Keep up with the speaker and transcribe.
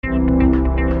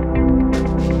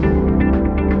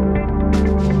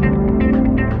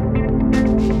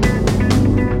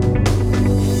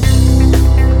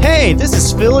This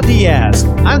is Phil Diaz.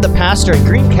 I'm the pastor at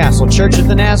Greencastle Church of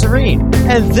the Nazarene,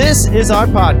 and this is our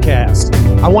podcast.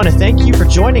 I want to thank you for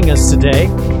joining us today.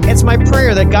 It's my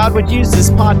prayer that God would use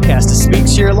this podcast to speak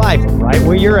to your life right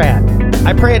where you're at.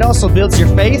 I pray it also builds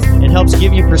your faith and helps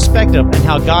give you perspective on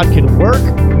how God can work,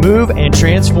 move, and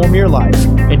transform your life.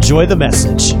 Enjoy the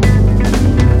message.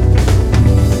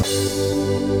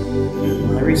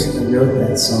 I recently wrote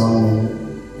that song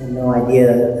and had no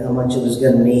idea how much it was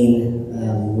going to mean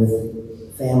with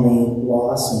family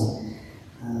loss,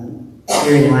 and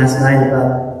hearing last night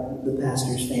about the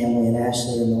pastor's family in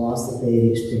Ashley and the loss that they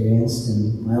experienced,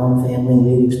 and my own family,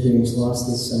 we'd experienced loss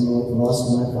this summer with the loss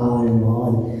of my father-in-law,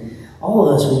 and all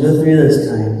of us, we go through those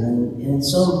times, and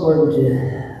it's so important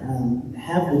to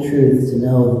have the truth, to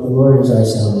know that the Lord is our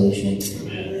salvation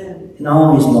in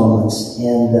all these moments,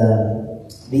 and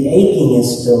the aching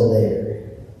is still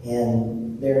there,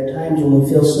 and there are times when we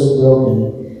feel so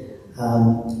broken.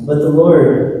 But the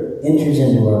Lord enters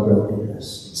into our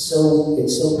brokenness.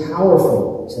 It's so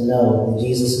powerful to know that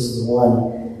Jesus is the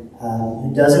one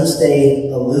who doesn't stay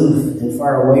aloof and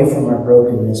far away from our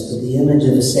brokenness, but the image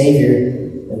of a Savior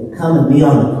that would come and be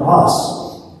on the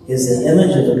cross is the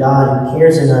image of a God who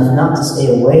cares enough not to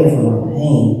stay away from our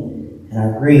pain and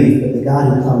our grief, but the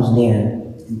God who comes near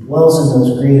and dwells in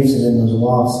those griefs and in those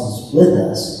losses with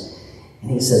us.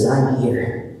 And He says, I'm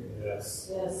here.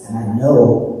 Yes. And I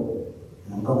know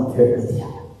I'm going through it with you.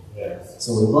 Yes.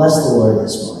 So we bless the Lord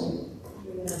this morning.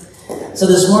 Yes. So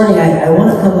this morning I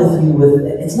want to come with you with,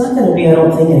 it's not going to be, I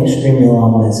don't think, an extremely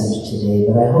long message today,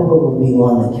 but I hope it will be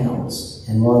one that counts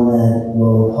and one that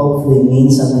will hopefully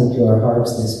mean something to our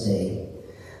hearts this day.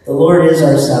 The Lord is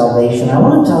our salvation. I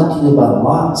want to talk to you about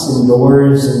locks and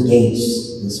doors and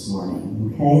gates this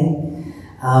morning, okay?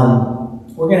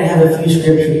 We're going to have a few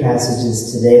scripture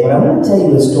passages today, but I want to tell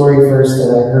you a story first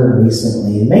that I heard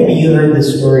recently. And maybe you heard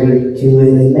this story too.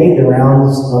 It made the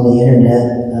rounds on the internet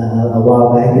a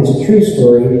while back. It's a true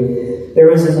story.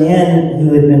 There was a man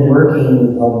who had been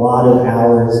working a lot of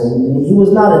hours, and he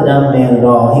was not a dumb man at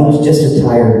all. He was just a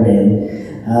tired man.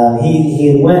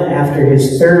 He went after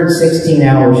his third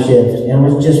 16-hour shift and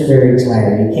was just very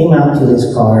tired. He came out to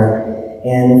his car.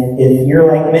 And if you're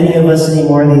like many of us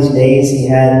anymore these days, he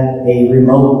had a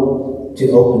remote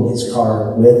to open his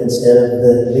car with instead of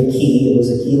the key. It was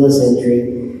a keyless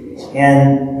entry.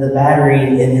 And the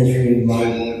battery in his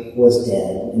remote was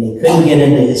dead. And he couldn't get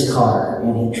into his car.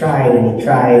 And he tried and he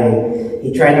tried. And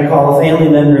he tried to call a family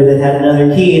member that had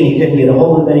another key, and he couldn't get a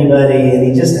hold of anybody. And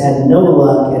he just had no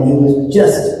luck. And he was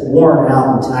just worn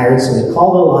out and tired. So he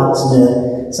called a locksmith.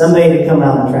 Somebody to come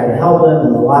out and try to help him,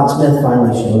 and the locksmith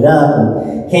finally showed up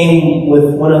and came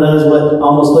with one of those what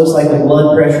almost looks like a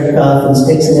blood pressure cuff and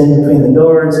sticks it in between the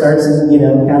door and starts,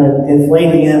 kind of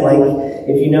inflating it. Like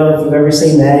if you've ever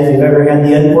seen that, if you've ever had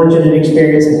the unfortunate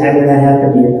experience of having that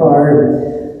happen to your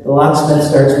car, the locksmith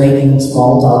starts making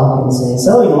small talk and saying,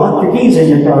 "So you locked your keys in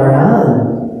your car, huh?"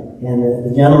 And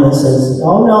the gentleman says,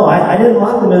 "Oh no, I didn't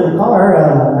lock them in the car.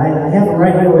 I have them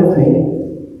right here with me."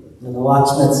 And the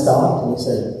locksmith stopped and he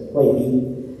said, "Wait,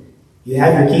 you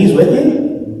have your keys with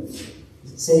you?" He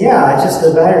said, "Yeah,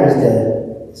 the battery's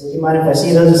dead." He said, "You mind if I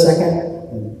see those a second?"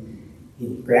 And he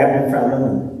grabbed them from him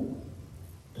and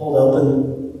pulled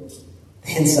open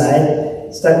the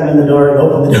inside, stuck them in the door and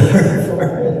opened the door for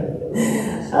him.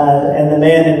 And the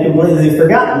man had completely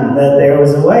forgotten that there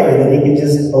was a way that he could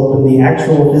just open the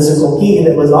actual physical key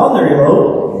that was on the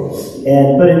remote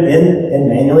and put it in and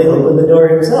manually open the door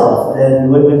himself, and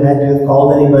wouldn't have had to have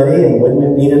called anybody and wouldn't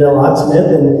have needed a locksmith,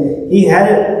 and he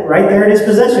had it right there in his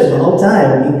possession the whole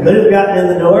time. He could have gotten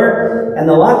in the door, and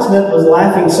the locksmith was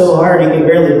laughing so hard he could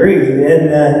barely breathe,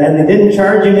 and they didn't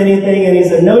charge him anything, and he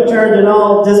said, "No charge at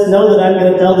all, just know that I'm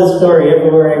going to tell this story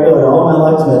everywhere I go to all my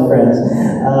locksmith friends,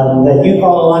 that you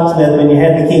called a locksmith when you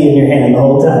had the key in your hand the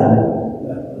whole time."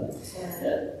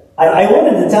 I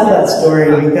wanted to tell that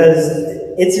story because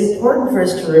it's important for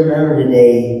us to remember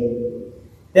today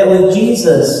that with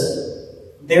Jesus,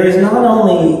 there is not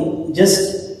only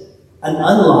just an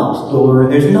unlocked door,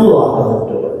 there's no lock on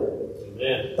the door.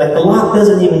 Amen. Like the lock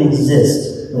doesn't even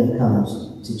exist when it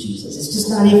comes to Jesus. It's just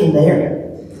not even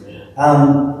there.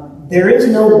 There is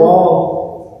no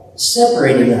wall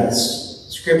separating us,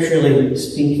 scripturally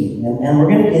speaking. And we're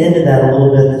going to get into that a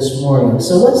little bit this morning.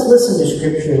 So let's listen to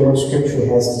Scripture and what Scripture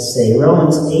has to say.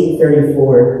 Romans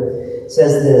 8:34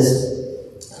 says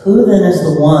this, "Who then is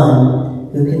the one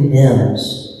who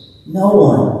condemns? No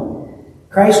one.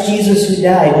 Christ Jesus, who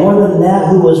died, more than that,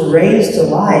 who was raised to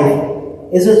life,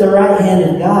 is at the right hand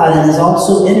of God and is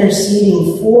also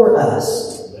interceding for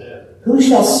us. Who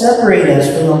shall separate us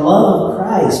from the love of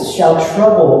Christ? Shall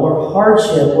trouble or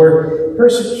hardship or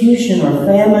persecution or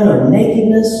famine or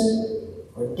nakedness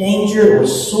or danger or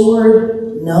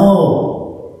sword?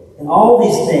 No. In all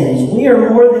these things, we are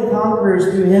more than conquerors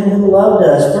through him who loved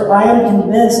us. For I am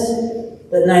convinced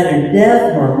that neither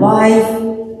death nor life,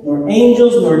 nor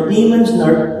angels nor demons,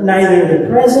 neither the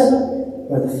present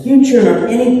nor the future, nor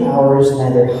any powers,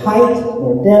 neither height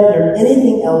nor depth, nor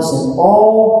anything else in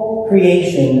all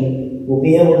creation will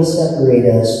be able to separate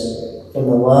us from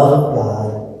the love of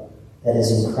God that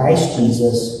is in Christ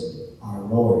Jesus our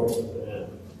Lord.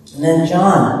 And then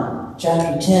John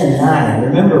chapter 10:9.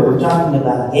 Remember, we're talking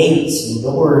about gates and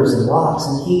doors and locks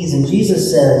and keys, and Jesus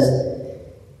says,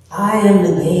 I am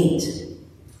the gate.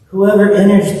 Whoever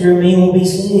enters through me will be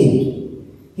saved.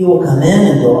 He will come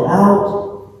in and go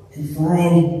out and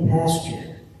find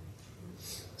pasture.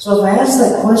 So if I ask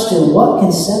that question, what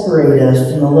can separate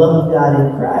us from the love of God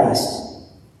in Christ?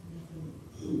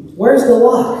 Where's the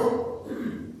lock?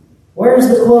 Where's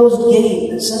the closed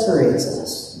gate that separates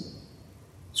us?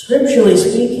 Scripturally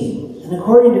speaking, and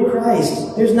according to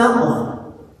Christ, there's not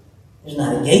one. There's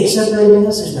not a gate separating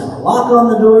us. There's not a lock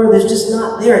on the door. There's just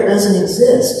not there. It doesn't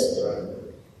exist.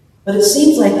 But it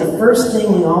seems like the first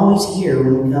thing we always hear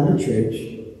when we come to church,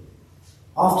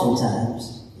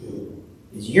 oftentimes,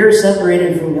 is you're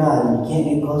separated from God and you can't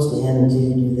get close to Him until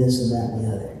you do this and that and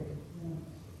the other.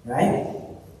 Right?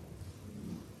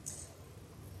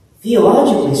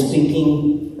 Theologically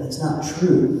speaking, that's not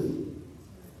true.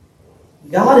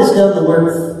 God has done the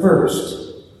work first.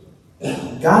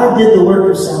 God did the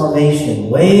work of salvation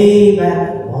way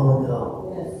back long ago.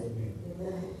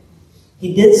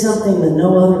 He did something that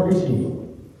no other could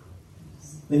do.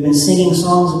 We've been singing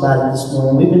songs about it this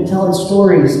morning. We've been telling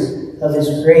stories of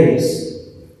His grace.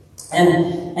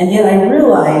 And yet I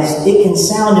realize it can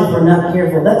sound, if we're not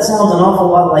careful, that sounds an awful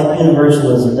lot like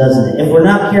universalism, doesn't it? If we're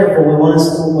not careful, we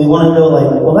want to go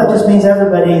like, well, that just means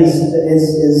everybody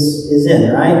is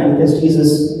in, right? Because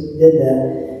Jesus did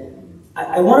that.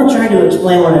 I want to try to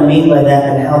explain what I mean by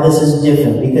that and how this is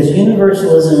different, because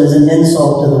universalism is an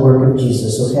insult to the work of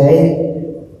Jesus, okay?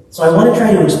 So I want to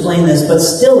try to explain this, but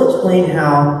still explain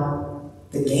how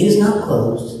the gate is not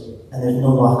closed and there's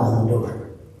no lock on the door.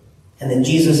 And that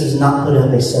Jesus has not put up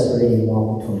a separating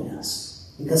wall between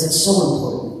us. Because it's so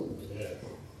important.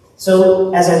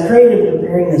 So as I prayed in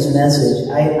preparing this message,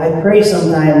 I pray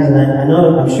sometimes, and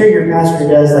I'm sure your pastor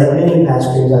does, like many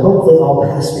pastors, hopefully all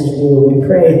pastors do, we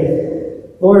pray,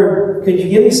 Lord, could you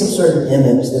give me some sort of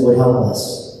image that would help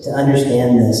us to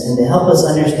understand this and to help us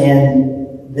understand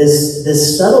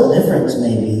this subtle difference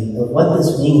maybe of what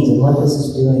this means and what this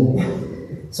is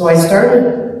doing. So I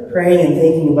started praying and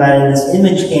thinking about it, and this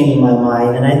image came to my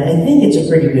mind, and I think it's a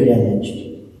pretty good image.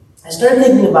 I started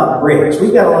thinking about bricks.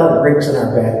 We've got a lot of bricks in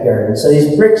our backyard, and so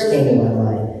these bricks came to my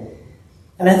mind.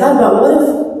 And I thought about, what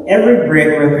if every brick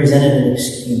represented an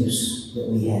excuse that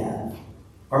we have?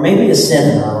 Or maybe a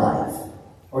sin in our life?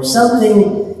 Or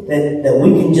something that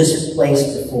we can just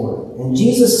place before. And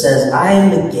Jesus says, I am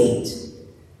the gate.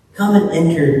 Come and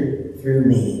enter through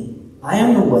me. I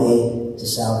am the way to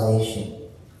salvation.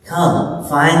 Come,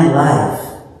 find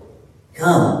life.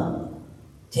 Come,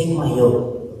 take my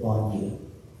yoke upon you.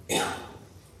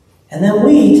 And then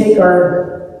we take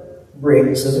our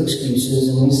bricks of excuses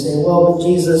and we say, well, but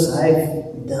Jesus,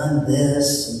 I've done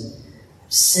this, and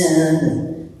I've sinned,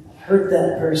 and I've hurt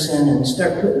that person, and we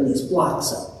start putting these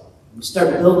blocks up. We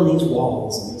start building these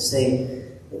walls, and we say,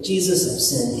 but Jesus, I've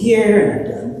sinned here, and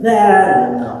I've done that,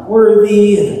 and I'm not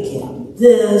worthy, and I can't do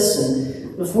this,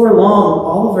 and before long,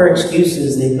 all of our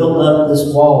excuses, they build up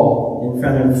this wall in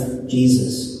front of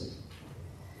Jesus.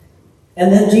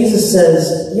 And then Jesus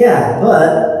says, yeah,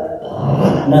 but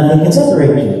nothing can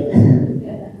separate you.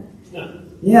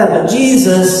 Yeah, but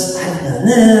Jesus, I've done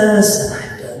this, and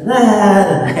I've done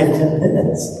that, and I've done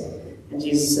this. And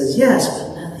Jesus says, yes,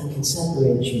 but nothing can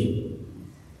separate you.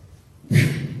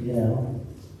 You know?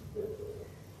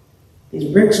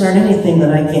 These bricks aren't anything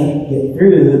that I can't get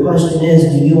through. The question is,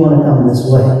 do you want to come this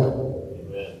way?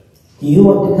 Amen. Do you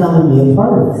want to come and be a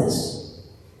part of this?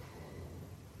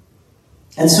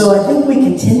 And so I think we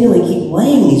continually keep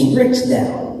laying these bricks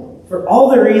down for all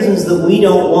the reasons that we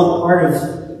don't want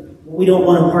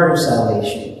a part of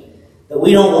salvation, that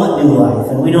we don't want new life,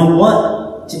 and we don't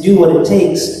want to do what it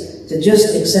takes to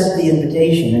just accept the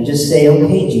invitation and just say,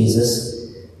 okay, Jesus.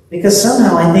 Because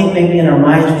somehow I think maybe in our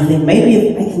minds we think, maybe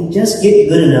if I can just get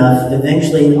good enough,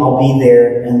 eventually I'll be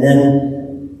there, and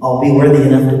then I'll be worthy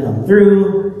enough to come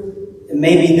through. And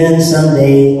maybe then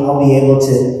someday I'll be able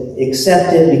to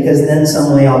accept it, because then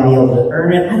some way I'll be able to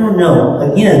earn it. I don't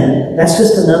know. Again, that's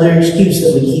just another excuse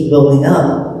that we keep building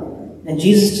up. And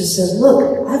Jesus just says,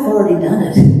 look, I've already done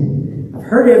it. I've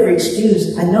heard every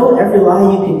excuse. I know every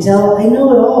lie you can tell. I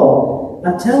know it all.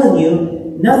 I'm telling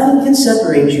you, nothing can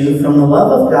separate you from the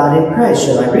love of God in Christ.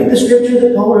 Shall I read the scripture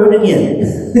that Paul wrote again?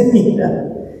 You know?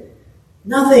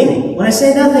 Nothing. When I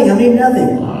say nothing, I mean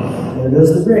nothing. There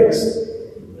goes the bricks.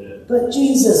 But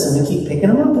Jesus, and we keep picking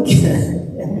them up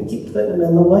again. And we keep putting them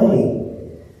in the way.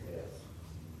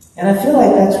 And I feel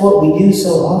like that's what we do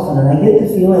so often. And I get the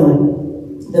feeling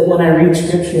that when I read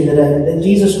Scripture, that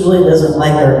Jesus really doesn't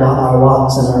like our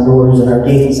locks and our doors and our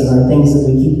gates and our things that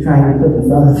we keep trying to put in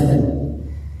front of Him.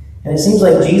 And it seems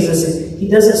like Jesus, He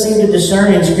doesn't seem to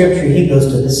discern in Scripture. He goes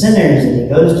to the sinners, and He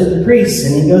goes to the priests,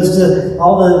 and He goes to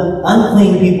all the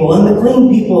unclean people and the clean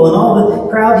people and all the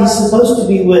crowd He's supposed to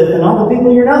be with and all the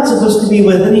people you're not supposed to be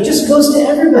with. And He just goes to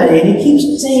everybody, and He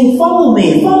keeps saying, follow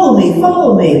me, follow me,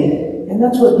 follow me. And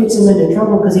that's what gets Him into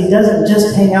trouble, because He doesn't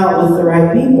just hang out with the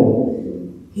right people.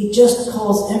 He just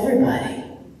calls everybody.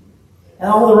 And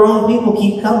all the wrong people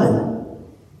keep coming.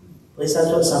 At least that's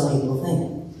what some people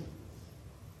think.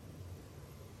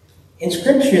 In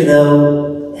Scripture,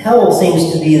 though, hell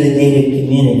seems to be the gated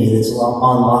community that's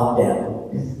on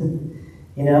lockdown.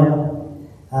 You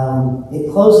know? It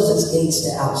closes its gates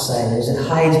to outsiders. It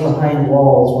hides behind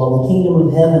walls, while the kingdom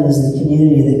of heaven is the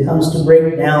community that comes to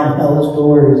break down hell's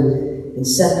doors and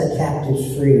set the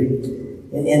captives free.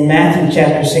 In Matthew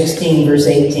chapter 16, verse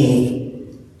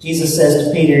 18, Jesus says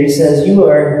to Peter, He says, I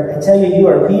tell you, you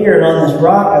are Peter, and on this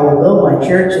rock I will build my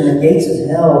church, and the gates of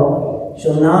hell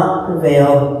shall not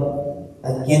prevail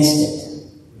against it.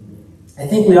 I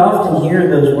think we often hear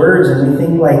those words and we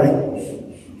think like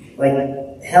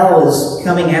hell is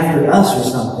coming after us or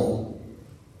something.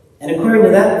 And according to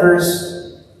that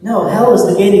verse, no, hell is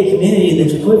the gated community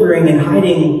that's quivering and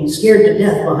hiding, scared to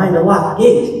death behind a locked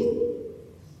gate.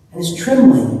 And is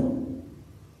trembling.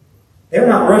 They're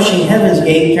not rushing heaven's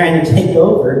gate trying to take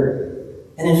over.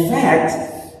 And in fact,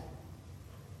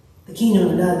 the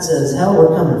kingdom of God says, hell,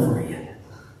 we're coming for you.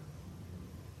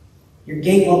 Your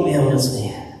gate won't be able to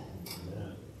stand.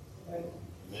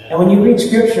 And when you read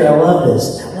Scripture, I love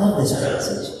this. I love this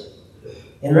passage.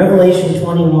 In Revelation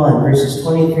 21, verses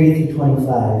 23 through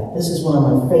 25, this is one of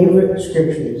my favorite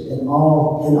scriptures in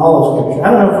all of Scripture.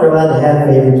 I don't know if we're allowed to have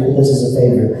favorites, but this is a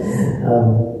favorite.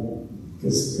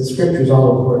 Because the Scripture is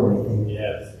all important, I think.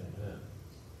 Yes.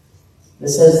 It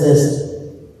says this,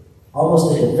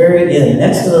 almost at the very end,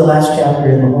 next to the last chapter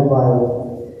in the whole Bible.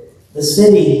 The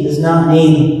city does not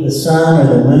need the sun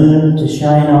or the moon to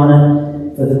shine on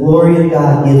it, for the glory of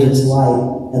God gives its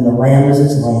light, and the Lamb is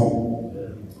its lamp.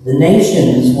 The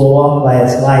nations will walk by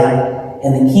its light,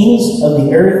 and the kings of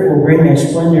the earth will bring their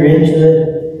splendor into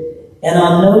it. And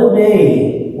on no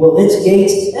day will its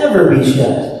gates ever be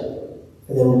shut.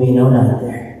 There will be no night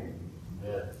there.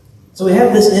 Yeah. So we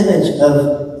have this image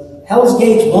of hell's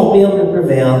gates won't be able to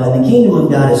prevail, and the kingdom of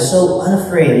God is so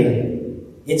unafraid,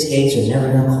 its gates are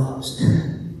never going to close.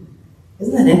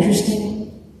 Isn't that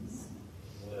interesting?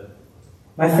 Yeah.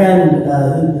 My friend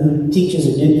who teaches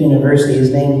at Duke University is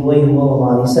named William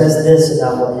Willimon. He says this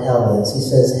about what hell is. He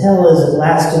says, hell is at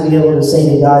last to be able to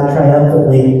say to God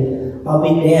triumphantly, I'll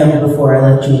be damned before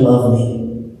I let you love me.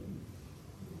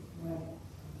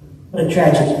 What a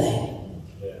tragic thing.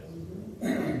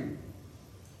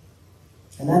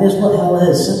 And that is what hell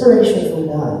is, separation from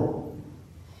God.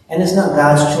 And it's not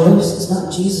God's choice, it's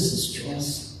not Jesus'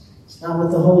 choice. It's not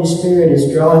what the Holy Spirit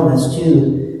is drawing us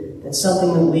to. That's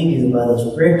something that we do by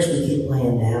those bricks we keep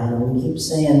laying down, and we keep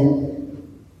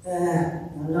saying,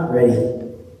 I'm not ready.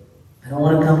 I don't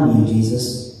want to come to you,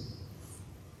 Jesus.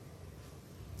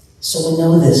 So we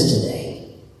know this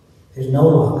today. There's no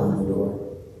lock on the door.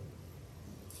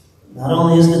 Not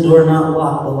only is the door not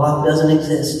locked, the lock doesn't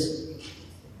exist.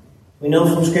 We know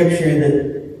from Scripture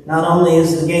that not only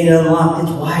is the gate unlocked,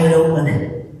 it's wide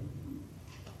open.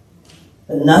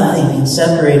 But nothing can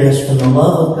separate us from the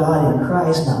love of God in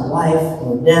Christ, not life,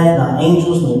 nor death, not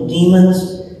angels, nor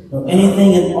demons, nor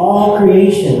anything in all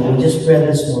creation we just read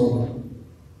this morning.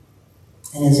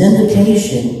 And His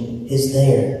invitation is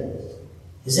there.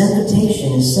 His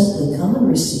invitation is simply come and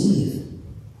receive.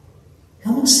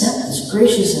 Come accept this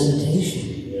gracious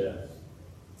invitation. Yeah.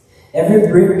 Every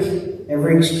brick,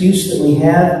 every excuse that we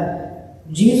have,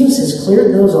 Jesus has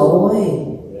cleared those all away.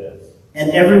 Yeah. And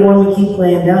every one we keep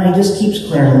laying down, He just keeps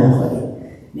clearing them away.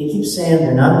 And He keeps saying,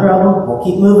 they're not a problem. I'll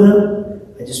keep moving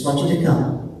them. I just want you to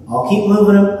come. I'll keep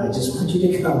moving them. I just want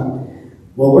you to come.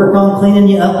 We'll work on cleaning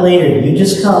you up later. You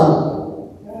just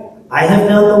come. I have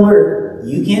done the work.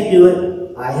 You can't do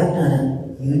it. I have done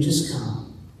it. You just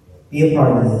come. Be a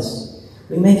part of this.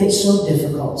 We make it so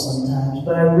difficult sometimes,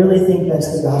 but I really think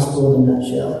that's the gospel in a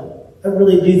nutshell. I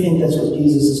really do think that's what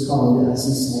Jesus is calling to us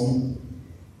and saying.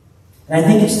 And I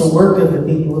think it's the work of the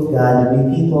people of God to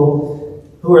be people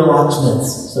who are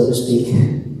locksmiths, so to speak.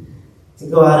 To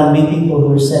go out and be people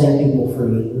who are setting people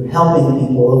free, who are helping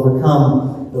people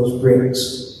overcome those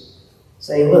bricks.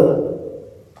 Say,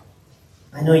 look,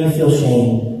 I know you feel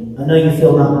shame. I know you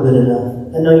feel not good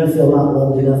enough. I know you feel not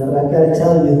loved enough, but I've got to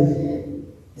tell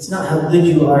you, it's not how good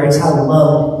you are, it's how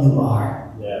loved you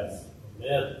are. Yes.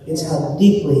 Amen. It's how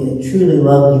deeply and truly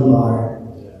loved you are.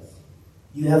 Yes.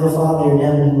 You have a Father in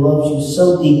heaven who loves you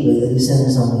so deeply that He sent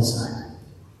His only Son.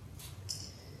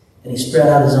 And He spread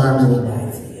out His arms and He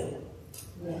died for you.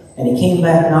 And He came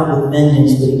back not with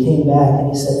vengeance, but He came back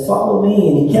and He said, follow me.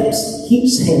 And He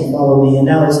keeps saying, follow me. And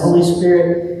now His Holy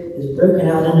Spirit is broken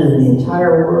out into the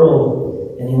entire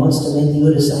world. And He wants to make you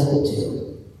a disciple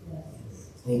too.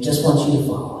 And He just wants you to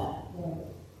follow Him.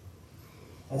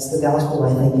 That's the gospel,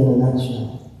 I think, in a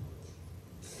nutshell.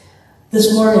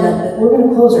 This morning, we're going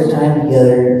to close our time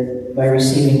together by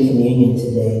receiving communion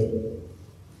today.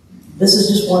 This is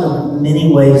just one of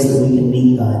many ways that we can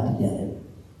meet God together.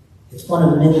 It's one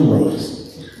of many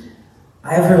ways.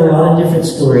 I've heard a lot of different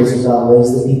stories about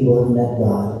ways that people have met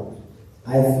God.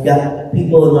 I've got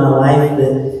people in my life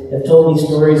that have told me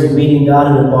stories of meeting God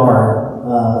at a bar.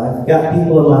 I've got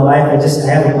people in my life, I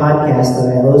have a podcast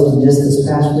that I hosted just this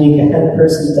past week. I had a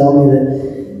person tell me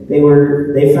that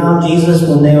they found Jesus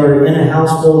when they were in a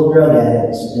house full of drug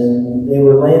addicts, and they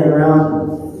were laying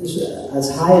around as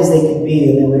high as they could be,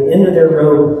 and they were into their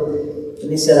robe.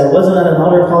 And he said, I wasn't at an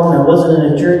altar call and I wasn't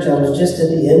in a church. I was just at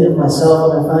the end of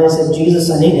myself. And I finally said, Jesus,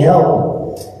 I need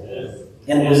help.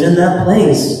 And it was in that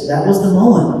place. That was the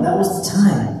moment. That was the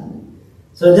time.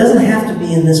 So it doesn't have to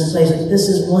be in this place, but this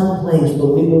is one place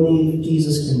where we believe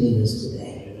Jesus can meet us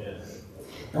today.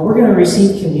 Now we're going to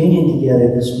receive communion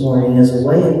together this morning as a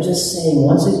way of just saying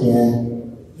once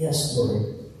again, yes, Lord,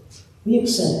 we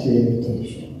accept your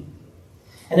invitation.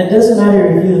 And it doesn't matter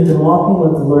if you have been walking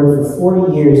with the Lord for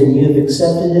 40 years and you have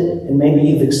accepted it, and maybe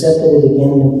you've accepted it again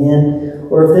and again,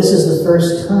 or if this is the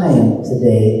first time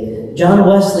today. John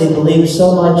Wesley believed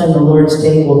so much in the Lord's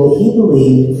table that he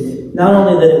believed not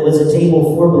only that it was a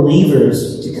table for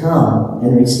believers to come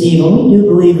and receive, and we do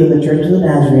believe in the Church of the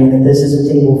Nazarene that this is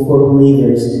a table for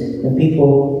believers and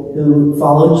people who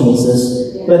follow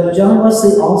Jesus, but John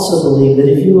Wesley also believed that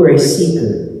if you were a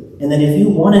seeker, and that if you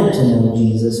wanted to know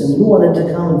Jesus and you wanted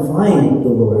to come and find the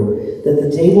Lord, that the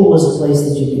table was a place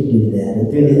that you could do that. And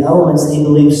through the elements, they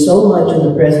believed so much in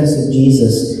the presence of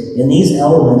Jesus in these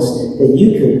elements that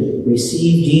you could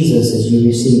receive Jesus as you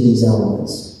receive these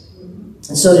elements.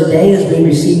 And so today, as we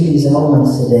receive these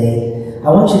elements today, I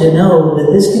want you to know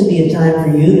that this can be a time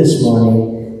for you this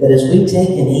morning, that as we take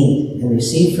and eat and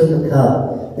receive from the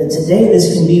cup, that today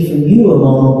this can be for you a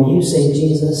moment where you say,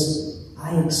 Jesus,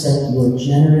 I accept your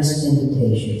generous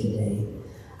invitation today.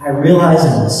 I realize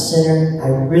I'm a sinner. I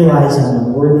realize I'm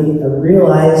unworthy. I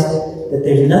realize that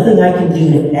there's nothing I can do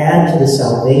to add to the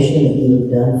salvation that you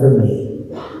have done for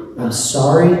me. I'm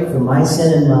sorry for my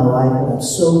sin in my life, but I'm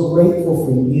so grateful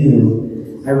for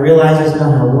you. I realize it's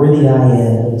not how worthy I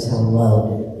am, but it's how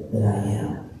loved that I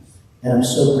am. And I'm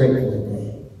so grateful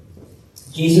today.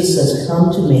 Jesus says,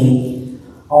 come to me,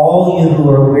 all you who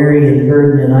are weary and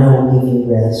burdened, and I will give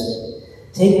you rest.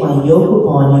 Take my yoke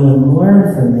upon you and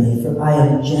learn from me, for I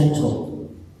am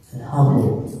gentle and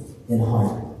humble in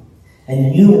heart.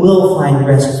 And you will find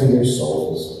rest for your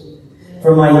souls.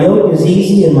 For my yoke is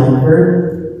easy and my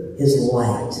burden is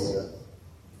light.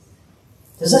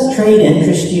 Does that trade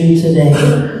interest you today?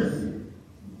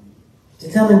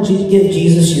 To come and give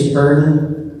Jesus your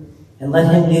burden and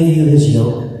let Him give you His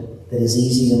yoke that is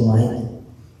easy and light?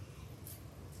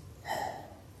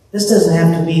 This doesn't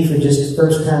have to be for just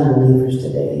first-time believers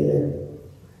today either.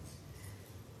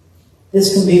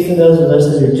 This can be for those of us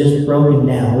that are just broken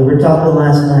down. We were talking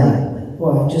last night,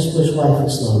 boy, I just wish life would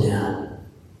slow down.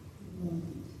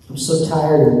 I'm so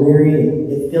tired and weary, and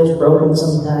it feels broken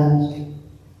sometimes.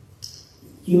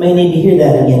 You may need to hear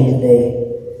that again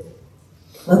today.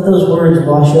 Let those words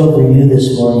wash over you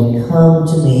this morning. Come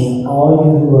to me, all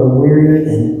you who are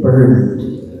weary and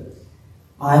burdened.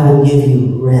 I will give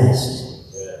you rest.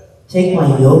 Take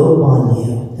my yoke upon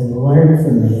you and learn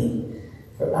from me,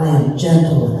 for I am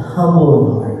gentle and humble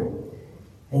in heart,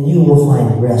 and you will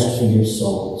find rest for your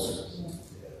souls.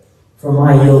 For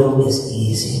my yoke is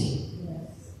easy,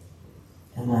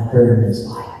 and my burden is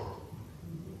light.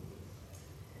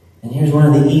 And here's one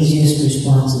of the easiest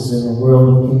responses in the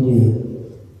world you can do.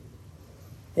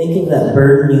 Think of that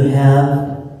burden you have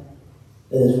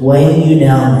that is weighing you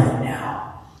down right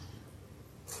now.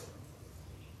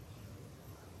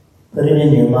 Put it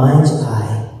in your mind's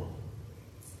eye.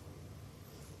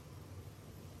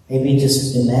 Maybe just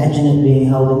just imagine it being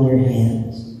held in your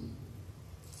hands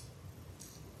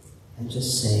and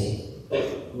just say,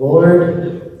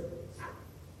 Lord,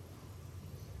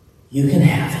 you can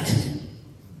have it.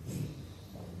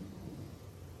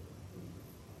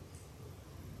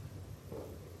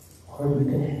 Lord, you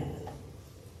can have it.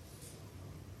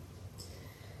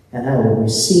 And I will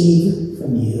receive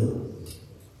from you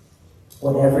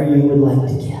whatever you would like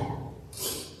to get.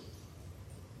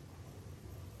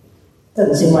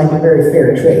 Doesn't seem like a very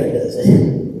fair trade, does it?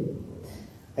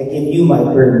 I give you my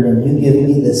burden and you give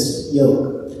me this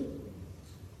yoke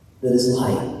that is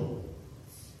light.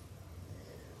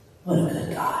 What a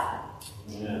good God.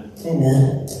 Yeah.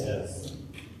 Amen. Yes.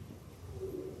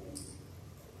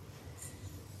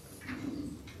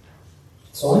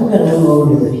 So I'm going to move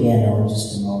over to the piano in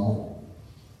just a moment.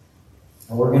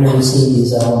 And we're going to receive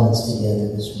these elements together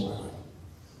this morning.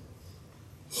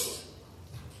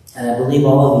 And I believe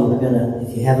all of you are going to,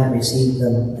 if you haven't received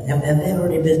them, have they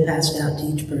already been passed out to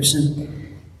each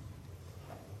person?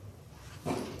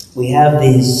 We have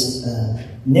these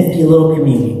nifty little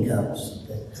communion cups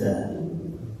that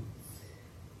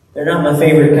they're not my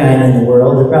favorite kind in the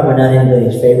world. They're probably not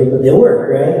anybody's favorite, but they work,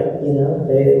 right? You know,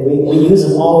 we use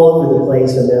them all over the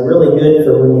place, and they're really good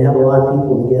for when you have a lot of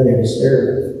people together to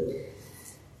serve.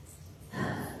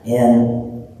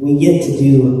 And we get to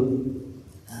do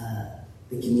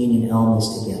the communion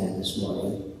elements together this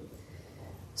morning.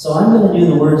 So I'm going to do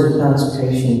the words of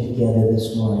consecration together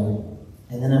this morning,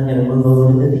 and then I'm going to move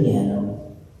over to the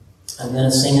piano. I'm going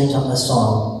to sing a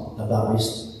song about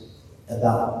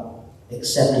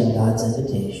accepting God's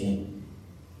invitation,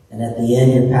 and at the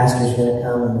end, your pastor's going to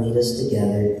come and lead us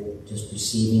together, just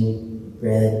receiving the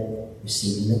bread,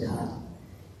 receiving the cup,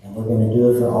 and we're going to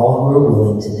do it for all who are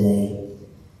willing today.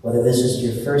 Whether this is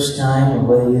your first time or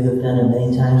whether you have done it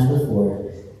many times before,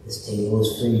 this table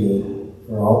is for you,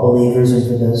 for all believers and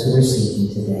for those who are seeking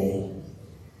today.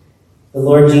 The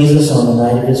Lord Jesus, on the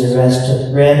night of his arrest,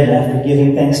 took bread, and after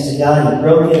giving thanks to God, he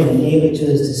broke it and gave it to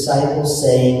his disciples,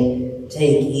 saying,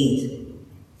 "Take, eat.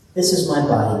 This is my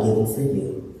body given for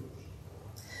you.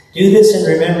 Do this in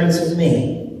remembrance of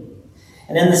me."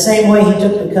 And in the same way he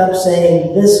took the cup,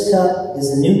 saying, "This cup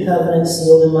is the new covenant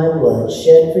sealed in my blood,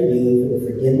 shed for you for the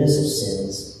forgiveness of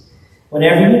sins.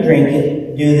 Whenever you drink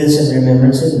it, do this in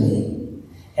remembrance of me.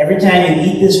 Every time you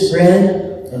eat this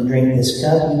bread and drink this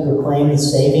cup, you proclaim the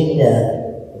saving death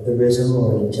of the risen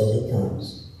Lord until he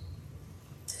comes.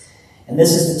 And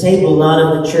this is the table not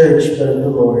of the church, but of the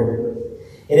Lord.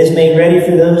 It is made ready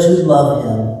for those who love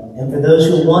him and for those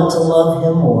who want to love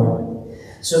him more.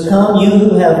 So come, you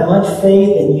who have much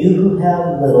faith and you who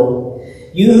have little,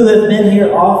 you who have been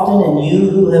here often and you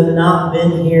who have not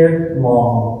been here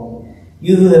long,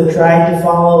 you who have tried to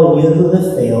follow and you who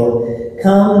have failed,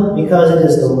 come because it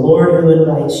is the Lord who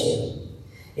invites you.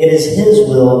 It is his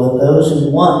will that those who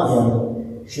want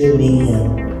him should meet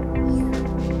him.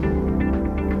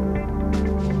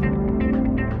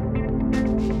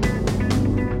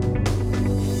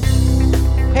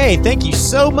 Hey, thank you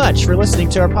so much for listening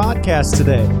to our podcast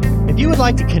today. If you would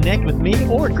like to connect with me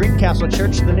or Greencastle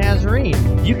Church of the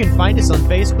Nazarene, you can find us on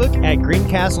Facebook at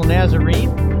Greencastle Nazarene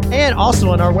and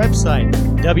also on our website,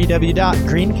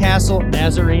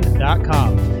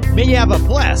 www.greencastlenazarene.com. May you have a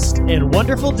blessed and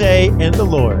wonderful day in the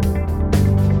Lord.